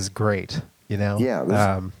is great. You know.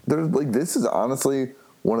 Yeah. There's like this is honestly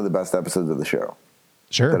one of the best episodes of the show.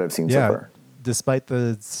 Sure. That I've seen so far. Despite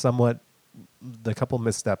the couple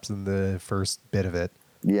missteps in the first bit of it.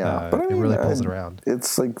 Yeah, but I mean, it really pulls it around.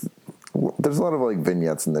 It's like there's a lot of like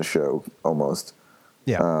vignettes in this show almost.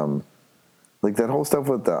 Yeah. Like that whole stuff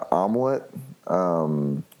with the omelet.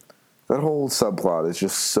 That That whole subplot is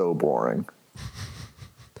just so boring.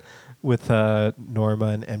 With Norma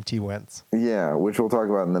and MT Wentz. Yeah, which we'll talk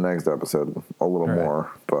about in the next episode a little Right.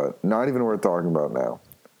 more, but not even worth talking about now.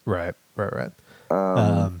 Right.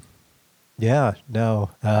 Yeah, no.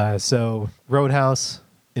 So Roadhouse,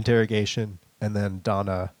 interrogation, and then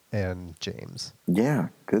Donna and James. Yeah,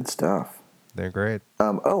 good stuff. They're great.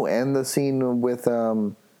 And the scene with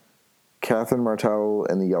Catherine Martell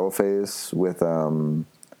and the Yellowface with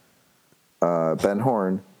Ben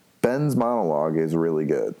Horn. Ben's monologue is really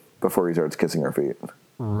good before he starts kissing her feet.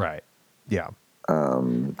 Right. Yeah.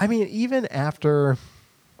 I mean, even after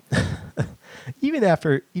even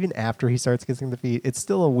after he starts kissing the feet, it's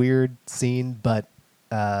still a weird scene, but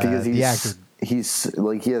Because the actor, he's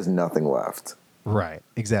like, he has nothing left. right,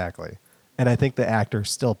 exactly. And I think the actor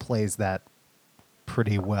still plays that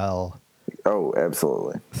pretty well Oh,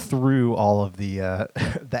 absolutely. through all of the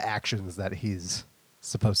the actions that he's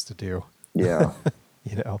supposed to do. Yeah.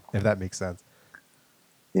 You know, if that makes sense.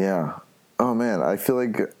 Yeah. Oh man, I feel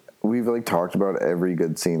like we've like talked about every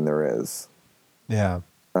good scene there is. Yeah.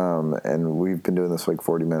 And we've been doing this for like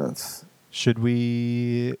 40 minutes. Should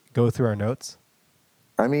we go through our notes?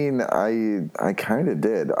 I mean, I kind of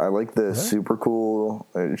did. I like the super cool.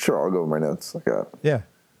 Sure, I'll go with my notes. I got Yeah.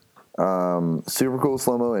 super cool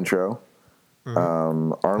slow mo intro.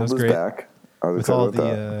 Arnold is great. back. I was With excited all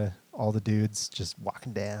about that. all the dudes just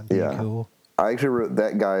walking down, being Yeah. cool. I actually wrote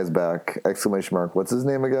that guy is back! Exclamation mark. What's his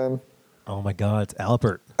name again? Oh my God, it's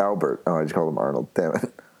Albert. Albert. Oh, I just called him Arnold. Damn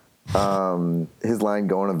it. His line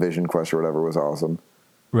 "Go on a vision quest" or whatever was awesome.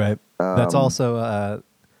 Right. That's also.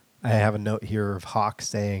 I have a note here of Hawk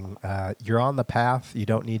saying, "You're on the path. You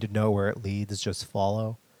don't need to know where it leads. Just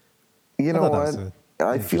follow." You know thought that was what? a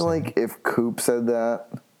I feel interesting- like if Coop said that,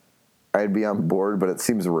 I'd be on board, but it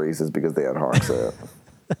seems racist because they had Hawk say it.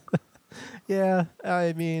 Yeah,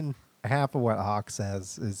 I mean, half of what Hawk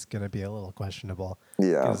says is going to be a little questionable.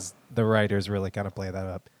 Yeah. Because the writers really kind of play that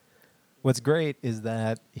up. What's great is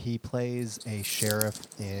that he plays a sheriff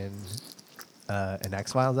in an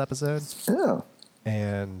X-Files episode. Yeah.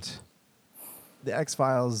 And the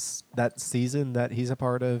X-Files, that season that he's a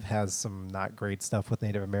part of, has some not great stuff with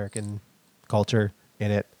Native American culture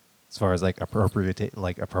in it, as far as like appropriating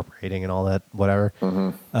and all that, whatever.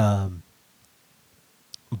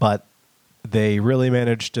 But they really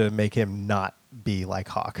managed to make him not be like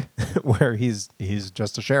Hawk, where he's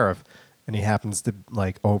just a sheriff, and he happens to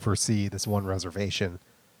like oversee this one reservation.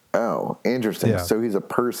 Oh, interesting. Yeah. So he's a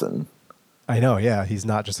person. I know, yeah, he's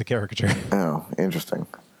not just a caricature. Oh, interesting.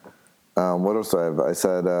 What else do I have? I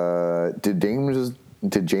said, did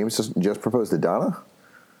James just propose to Donna?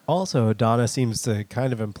 Also, Donna seems to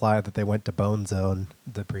kind of imply that they went to Bone Zone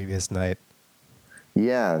the previous night.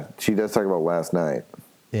 Yeah, she does talk about last night.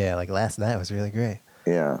 Yeah, like last night was really great.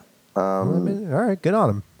 Yeah. I mean, all right, good on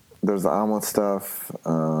him. There's the omelet stuff.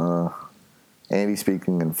 Andy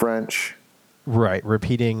speaking in French. Right,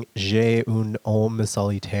 repeating J'ai un homme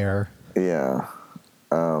solitaire. Yeah.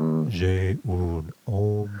 J'ai un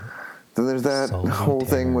homme. Then there's that Solitaire. whole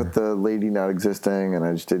thing with the lady not existing, and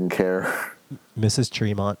I just didn't care. Mrs.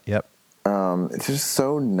 Tremont, yep. It's just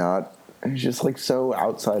so not. It's just like so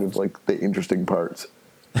outside of like the interesting parts.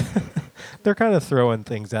 They're kind of throwing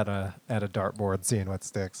things at a dartboard, seeing what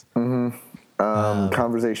sticks.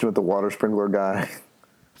 Conversation with the water sprinkler guy.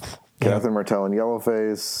 Catherine Martell and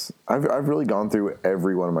Yellowface. I've really gone through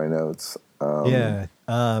every one of my notes. Yeah.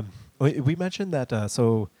 We mentioned that,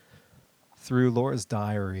 so through Laura's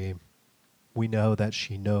diary, we know that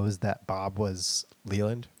she knows that Bob was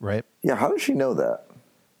Leland, right? Yeah, how does she know that?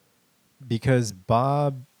 Because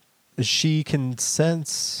Bob, she can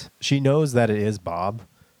sense, she knows that it is Bob.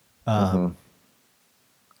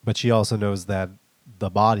 But she also knows that the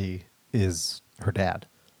body is her dad,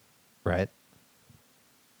 right?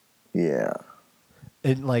 Yeah.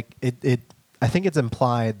 And like it I think it's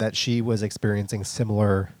implied that she was experiencing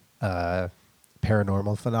similar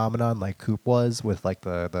paranormal phenomenon like Coop was with like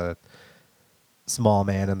the small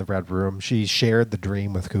man in the red room. She shared the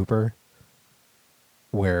dream with Cooper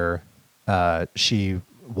where she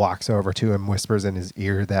walks over to him, whispers in his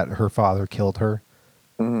ear that her father killed her.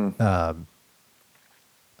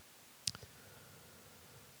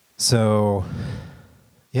 So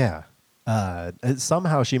yeah,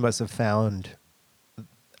 somehow she must have found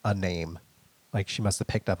a name. Like she must have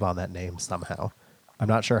picked up on that name somehow. I'm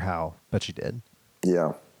not sure how, but she did.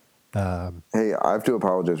 Yeah. Hey, I have to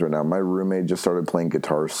apologize right now. My roommate just started playing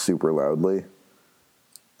guitar super loudly.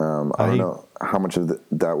 I don't know how much of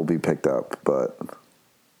that will be picked up, but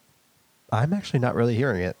I'm actually not really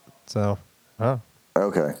hearing it. So,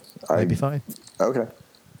 okay. I'd be fine. Okay.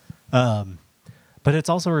 But it's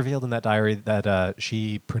also revealed in that diary that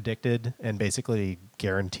she predicted and basically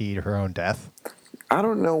guaranteed her own death. I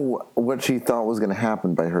don't know what she thought was going to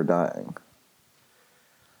happen by her dying.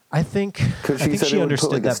 I think Because she said she it would understood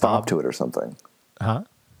put like a that stop Bob, to it or something. huh?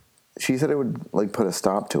 She said it would like put a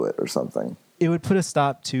stop to it or something. It would put a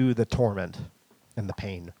stop to the torment and the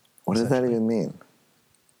pain. What does that essentially. even mean?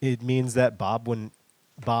 It means that Bob,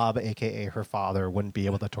 aka her father, wouldn't be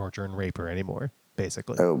able to torture and rape her anymore.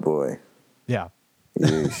 Basically, Oh boy. yeah,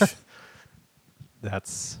 Yeesh.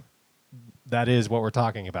 that is what we're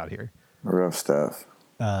talking about here. Rough stuff.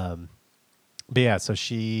 But yeah, so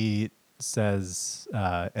she says,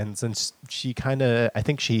 and since she I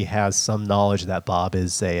think she has some knowledge that Bob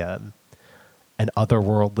is an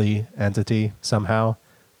otherworldly entity somehow.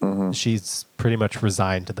 Mm-hmm. She's pretty much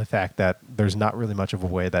resigned to the fact that there's not really much of a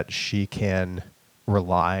way that she can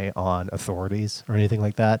rely on authorities or anything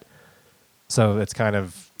like that. So it's kind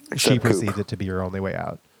of, she Except Coop. perceived it to be her only way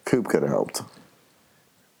out. Coop could have helped.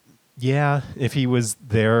 Yeah, if he was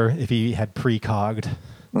there, if he had precogged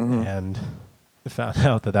and found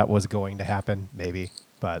out that was going to happen, maybe.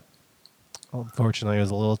 But unfortunately, it was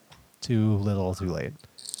a little too late.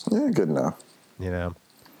 Yeah, good enough. You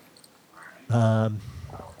know.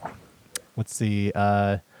 Let's see.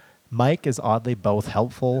 Mike is oddly both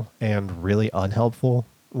helpful and really unhelpful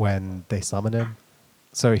when they summon him.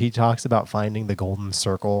 So he talks about finding the golden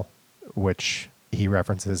circle, which he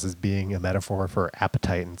references as being a metaphor for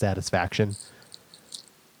appetite and satisfaction.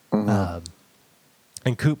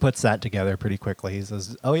 And Coop puts that together pretty quickly. He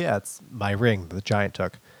says, "Oh yeah, it's my ring the giant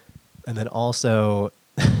took." And then also,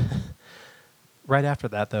 right after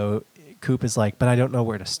that, though, Coop is like, "But I don't know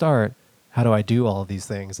where to start. How do I do all of these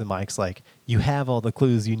things?" And Mike's like, "You have all the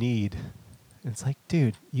clues you need." And it's like,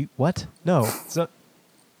 dude, you what? No, so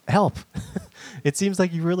help. It seems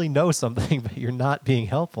like you really know something, but you're not being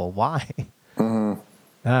helpful. Why? I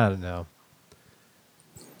don't know.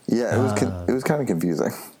 Yeah, it was kind of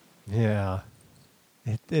confusing. Yeah,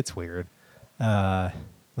 it's weird.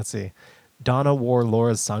 Let's see. Donna wore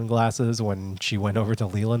Laura's sunglasses when she went over to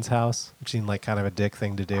Leland's house, which seemed like kind of a dick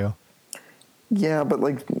thing to do. Yeah, but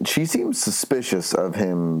like she seemed suspicious of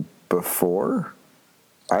him before.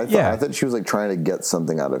 I thought she was like trying to get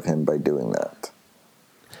something out of him by doing that.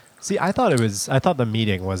 See, I thought the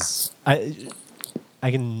meeting was I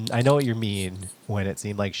know what you mean when it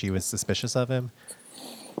seemed like she was suspicious of him.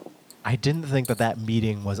 I didn't think that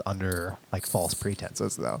meeting was under like false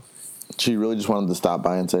pretenses though. She really just wanted to stop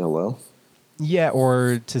by and say hello. Yeah,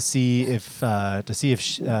 or to see if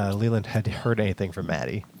Leland had heard anything from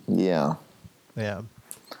Maddie. Yeah. Yeah.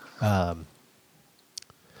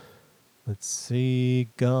 Let's see.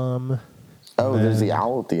 Gum. Oh, there's the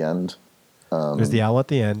owl at the end. There's the owl at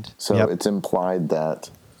the end. So it's implied that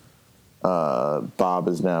Bob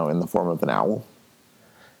is now in the form of an owl.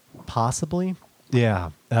 Possibly.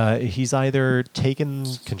 Yeah. He's either taken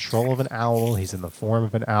control of an owl, he's in the form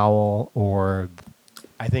of an owl, or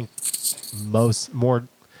I think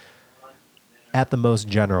at the most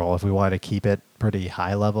general, if we want to keep it pretty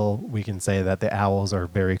high level, we can say that the owls are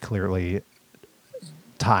very clearly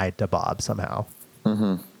tied to Bob somehow.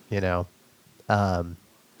 Mm-hmm. You know?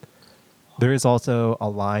 There is also a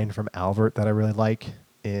line from Albert that I really like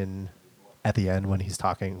at the end when he's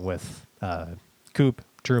talking with Coop,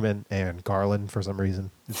 Truman, and Garland for some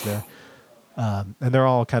reason. Is there. And they're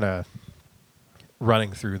all kind of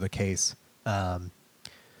running through the case. And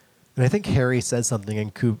I think Harry says something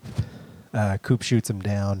and Coop shoots him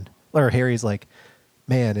down. Or Harry's like,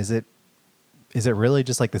 "Man, is it really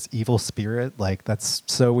just like this evil spirit? Like, that's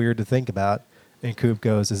so weird to think about." And Coop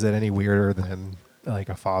goes, "Is it any weirder than like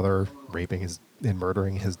a father raping and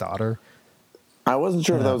murdering his daughter?" I wasn't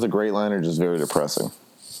sure if that was a great line or just very depressing.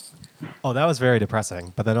 Oh, that was very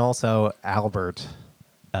depressing. But then also Albert,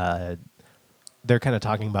 they're kind of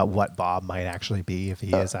talking about what Bob might actually be if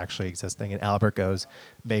he is actually existing. And Albert goes,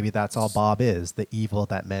 "Maybe that's all Bob is, the evil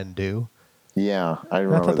that men do." Yeah, I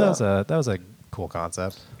And remember I thought that was a cool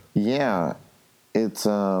concept. Yeah, it's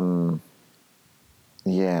yeah.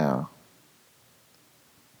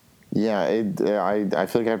 Yeah, I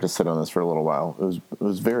feel like I have to sit on this for a little while. It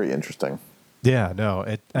was very interesting. Yeah, no,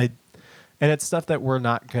 and it's stuff that we're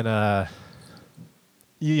not gonna.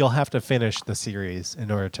 You'll have to finish the series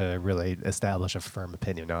in order to really establish a firm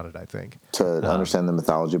opinion on it, I think. To understand the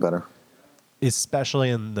mythology better, especially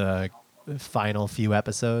in the final few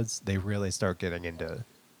episodes, they really start getting into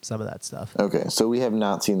some of that stuff. Okay, so we have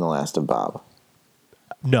not seen the last of Bob.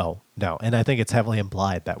 No, and I think it's heavily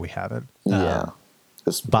implied that we haven't. Yeah.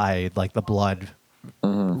 By like the blood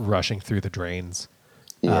rushing through the drains.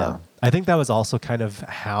 Yeah. I think that was also kind of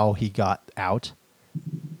how he got out.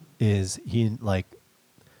 is he like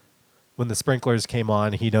when the sprinklers came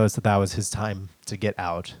on, he knows that was his time to get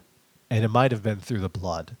out, and it might have been through the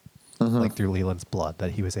blood, like through Leland's blood,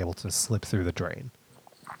 that he was able to slip through the drain.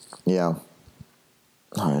 Yeah.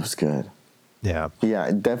 Oh, it was good. Yeah.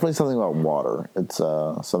 Yeah, definitely something about water. It's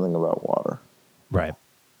something about water. Right.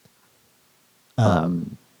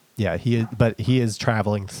 Yeah, but he is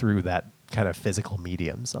traveling through that kind of physical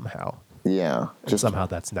medium somehow. Yeah. Just somehow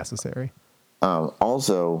that's necessary.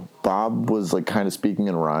 Also, Bob was like kind of speaking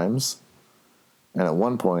in rhymes, and at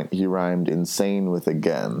one point he rhymed insane with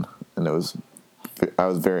again, and I was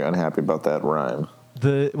very unhappy about that rhyme.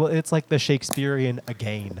 It's like the Shakespearean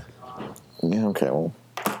again. Yeah, okay, well.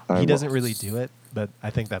 He doesn't really do it, but I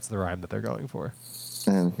think that's the rhyme that they're going for.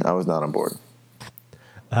 And I was not on board.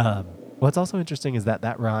 What's also interesting is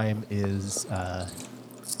that rhyme is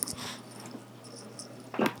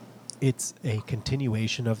it's a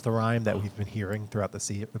continuation of the rhyme that we've been hearing throughout the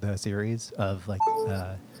series of like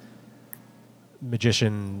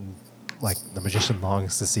magician, like the magician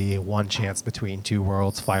longs to see one chance between two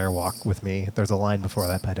worlds, fire walk with me. There's a line before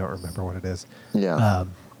that, but I don't remember what it is. Yeah.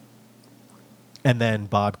 And then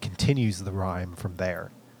Bob continues the rhyme from there.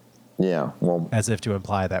 Yeah, well, as if to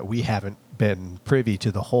imply that we haven't been privy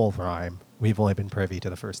to the whole rhyme. We've only been privy to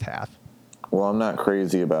the first half. Well, I'm not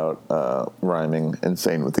crazy about rhyming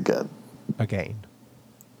insane with again. Again.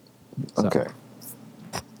 So. Okay.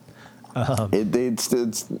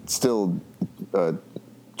 It's still a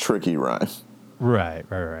tricky rhyme.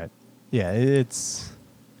 Right. Yeah, it's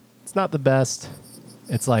not the best.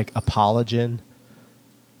 It's like apologen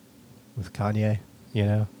with Kanye, you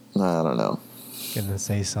know? I don't know. Gonna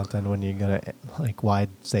say something when you're gonna, like, why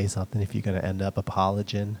say something if you're gonna end up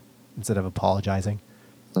apologizing instead of apologizing?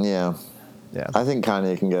 Yeah. Yeah. I think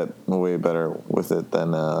Kanye can get way better with it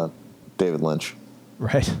than David Lynch.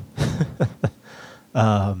 Right.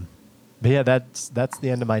 But yeah, that's the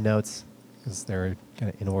end of my notes because they're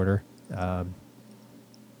kind of in order.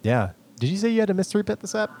 Yeah. Did you say you had a mystery pit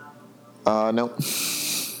this up? No.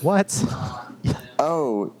 What?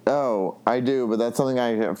 Oh, I do, but that's something I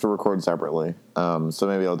have to record separately. So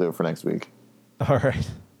maybe I'll do it for next week. All right.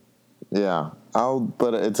 Yeah,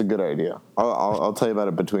 but it's a good idea. I'll tell you about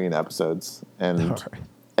it between episodes. And right.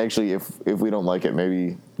 Actually, if we don't like it,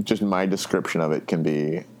 maybe just my description of it can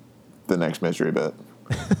be the next mystery bit.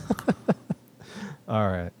 All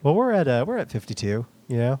right. Well, we're at 52.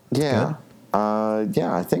 You know. Yeah.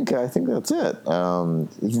 Yeah. I think that's it.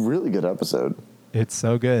 It's a really good episode. It's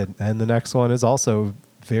so good, and the next one is also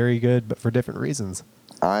very good, but for different reasons.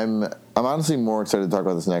 I'm honestly more excited to talk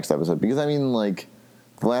about this next episode because I mean, like,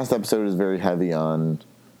 the last episode is very heavy on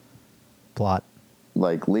plot.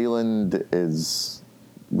 Like Leland is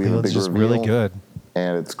Leland's just really good,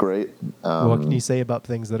 and it's great. What can you say about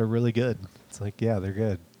things that are really good? It's like, yeah, they're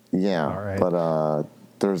good. Yeah, all right. But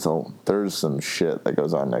there's some shit that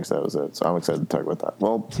goes on next episode, so I'm excited to talk about that.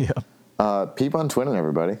 Well, yeah. Peep on Twinin,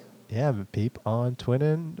 everybody. Yeah, peep on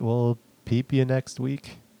Twinin. We'll peep you next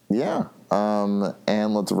week. Yeah.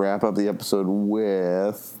 And let's wrap up the episode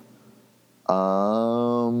with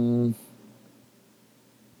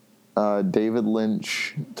David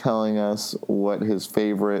Lynch telling us what his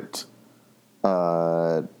favorite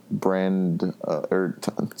brand or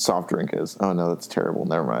soft drink is. Oh no, that's terrible.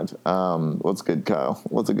 Never mind. What's good, Kyle?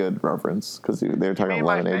 What's a good reference? Because they were talking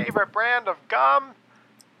about lemonade. My favorite brand of gum.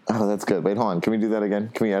 Oh, that's good. Wait, hold on. Can we do that again?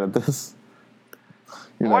 Can we edit this?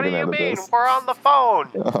 What do you mean? This. We're on the phone.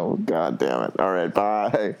 Oh, God damn it. All right,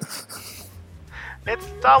 bye. It's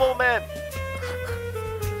Double Mint.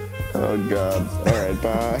 Oh, God. All right,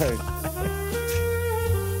 bye.